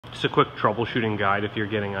Just a quick troubleshooting guide if you're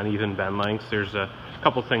getting uneven bend lengths. There's a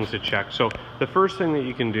couple things to check. So the first thing that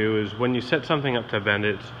you can do is when you set something up to bend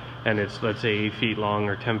it, and it's, let's say, 8 feet long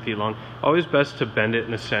or 10 feet long, always best to bend it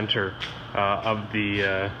in the center of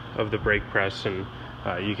the brake press, and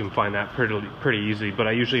you can find that pretty easily. But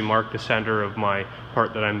I usually mark the center of my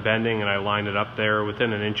part that I'm bending, and I line it up there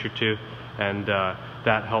within an inch or two, and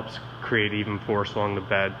that helps create even force along the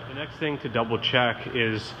bed. The next thing to double check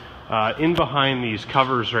is in behind these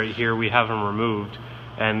covers right here, we have them removed,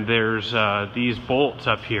 and there's these bolts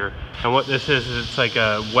up here, and what this is it's like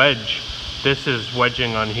a wedge. This is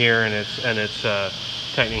wedging on here, and it's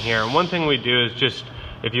tightening here. And one thing we do is just,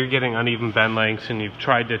 if you're getting uneven bend lengths and you've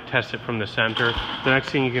tried to test it from the center, the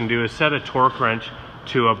next thing you can do is set a torque wrench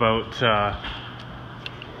to about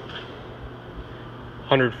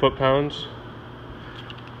 100 foot-pounds,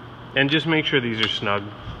 and just make sure these are snug.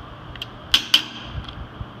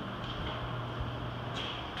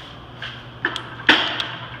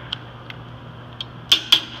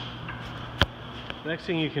 The next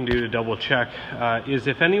thing you can do to double check is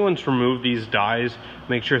if anyone's removed these dies,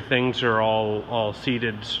 make sure things are all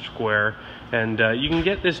seated square. And you can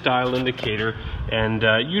get this dial indicator, and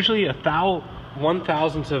usually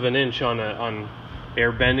 1/1000th of an inch on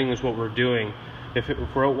air bending is what we're doing. If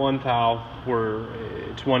we're at 1 thou,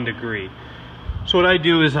 it's 1 degree. So what I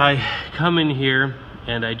do is I come in here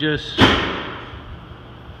and I just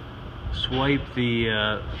swipe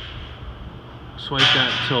that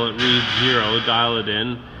until it reads 0, dial it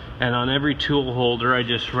in, and on every tool holder I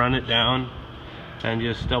just run it down and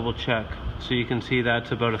just double check. So you can see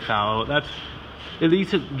that's about 1 thou. That's, at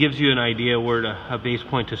least it gives you an idea where a base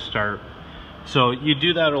point to start. So you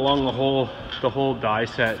do that along the whole die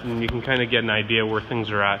set, and you can kind of get an idea where things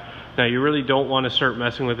are at. Now you really don't want to start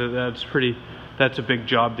messing with it. That's a big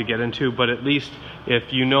job to get into, but at least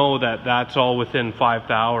if you know that that's all within 5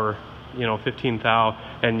 thou or 15 thou,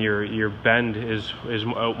 and your bend is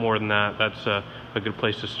out more than that, that's a good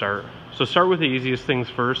place to start. So start with the easiest things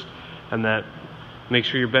first, and that make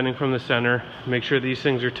sure you're bending from the center, make sure these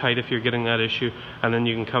things are tight if you're getting that issue, and then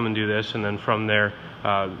you can come and do this, and then from there,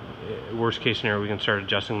 worst case scenario, we can start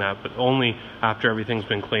adjusting that, but only after everything's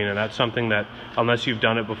been clean. And that's something that, unless you've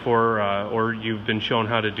done it before or you've been shown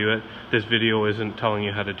how to do it, this video isn't telling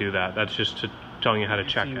you how to do that. That's just telling you how to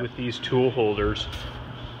check it. With these tool holders,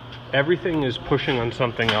 everything is pushing on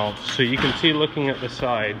something else. So you can see, looking at the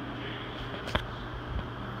side,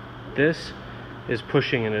 this is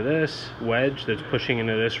pushing into this wedge that's pushing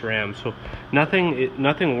into this ram. So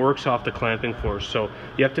nothing works off the clamping force. So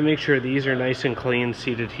you have to make sure these are nice and clean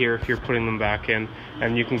seated here if you're putting them back in.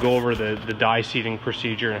 And you can go over the die seating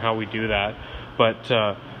procedure and how we do that. But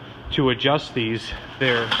to adjust these,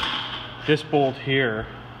 this bolt here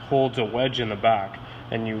holds a wedge in the back,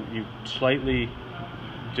 and you slightly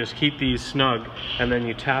just keep these snug, and then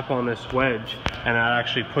you tap on this wedge, and that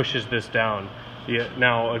actually pushes this down.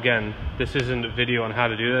 Now again, this isn't a video on how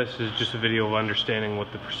to do this, it's just a video of understanding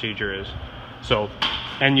what the procedure is. So,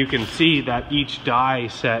 and you can see that each die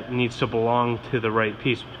set needs to belong to the right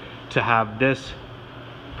piece to have this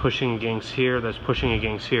pushing against here, that's pushing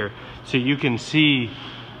against here. So you can see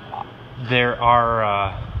there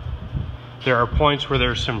are points where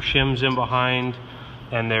there's some shims in behind,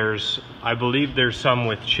 and I believe there's some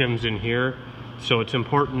with shims in here. So it's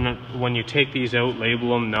important that when you take these out, label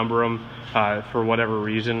them, number them for whatever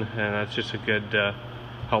reason, and that's just a good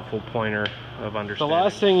helpful pointer of understanding. The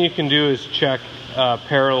last thing you can do is check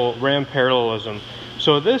ram parallelism.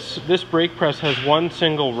 So this brake press has one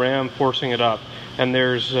single ram forcing it up, and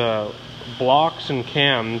there's blocks and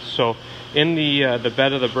cams. So in the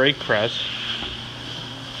bed of the brake press,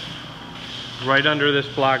 right under this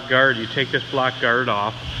black guard, you take this black guard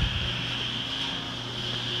off,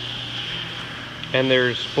 and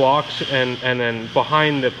there's blocks, and then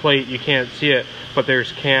behind the plate you can't see it, but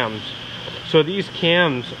there's cams. So these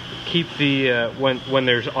cams keep the when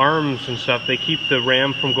there's arms and stuff, they keep the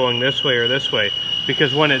ram from going this way or this way,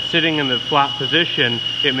 because when it's sitting in the flat position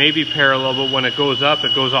it may be parallel, but when it goes up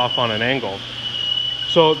it goes off on an angle.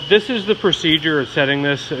 So this is the procedure of setting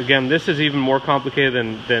this. Again, this is even more complicated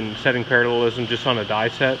than setting parallelism just on a die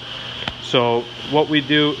set. So what we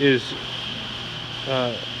do is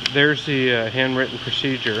there's the handwritten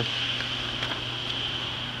procedure.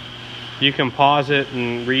 You can pause it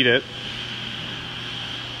and read it.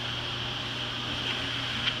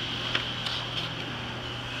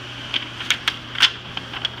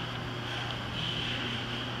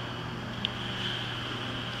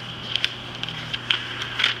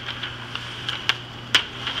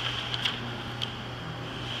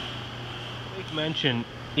 Mention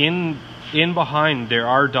in in behind there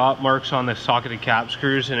are dot marks on the socketed cap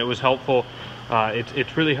screws, and it was helpful.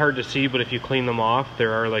 It's really hard to see, but if you clean them off,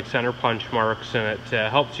 there are like center punch marks, and it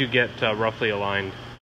helps you get roughly aligned.